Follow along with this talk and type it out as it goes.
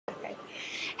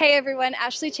Hey everyone,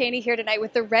 Ashley Chaney here tonight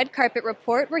with the Red Carpet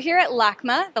Report. We're here at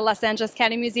LACMA, the Los Angeles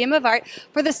County Museum of Art,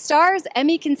 for the Starz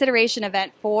Emmy consideration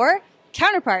event for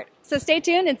Counterpart. So stay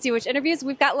tuned and see which interviews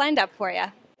we've got lined up for you.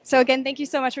 So again, thank you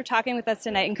so much for talking with us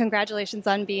tonight and congratulations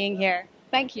on being here.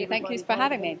 Thank you for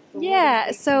having me.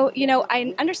 Yeah, so,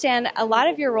 I understand a lot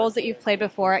of your roles that you've played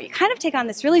before, you kind of take on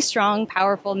this really strong,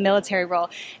 powerful military role.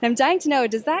 And I'm dying to know,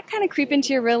 does that kind of creep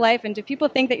into your real life? And do people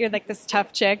think that you're like this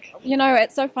tough chick? You know,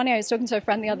 it's so funny. I was talking to a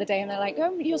friend the other day and they're like,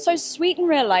 oh, you're so sweet in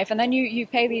real life. And then you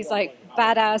play these like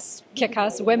badass,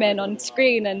 kick-ass women on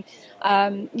screen. And,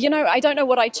 I don't know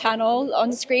what I channel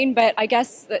on screen, but I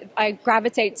guess that I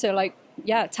gravitate to like,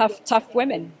 tough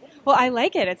women. Well, I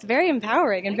like it. It's very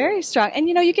empowering and very strong. And,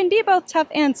 you can be both tough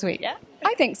and sweet, yeah?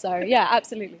 I think so. Yeah,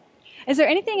 absolutely. Is there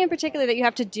anything in particular that you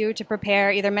have to do to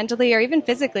prepare either mentally or even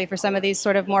physically for some of these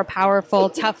sort of more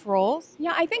powerful, tough roles?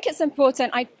 Yeah, I think it's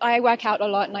important. I work out a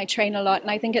lot and I train a lot.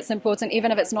 And I think it's important,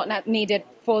 even if it's not needed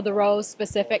for the role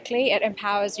specifically, it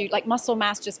empowers you. Like muscle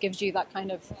mass just gives you that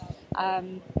kind of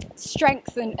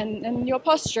strength and your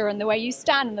posture and the way you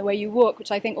stand and the way you walk, which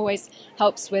I think always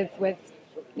helps with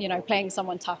playing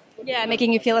someone tough. Yeah,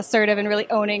 making you feel assertive and really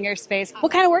owning your space.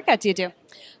 What kind of workout do you do?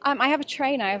 I have a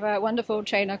trainer. I have a wonderful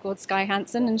trainer called Sky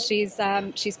Hansen, and she's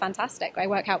fantastic. I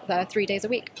work out with her 3 days a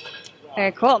week.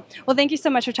 Very cool. Well, thank you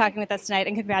so much for talking with us tonight,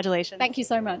 and congratulations. Thank you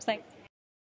so much. Thanks.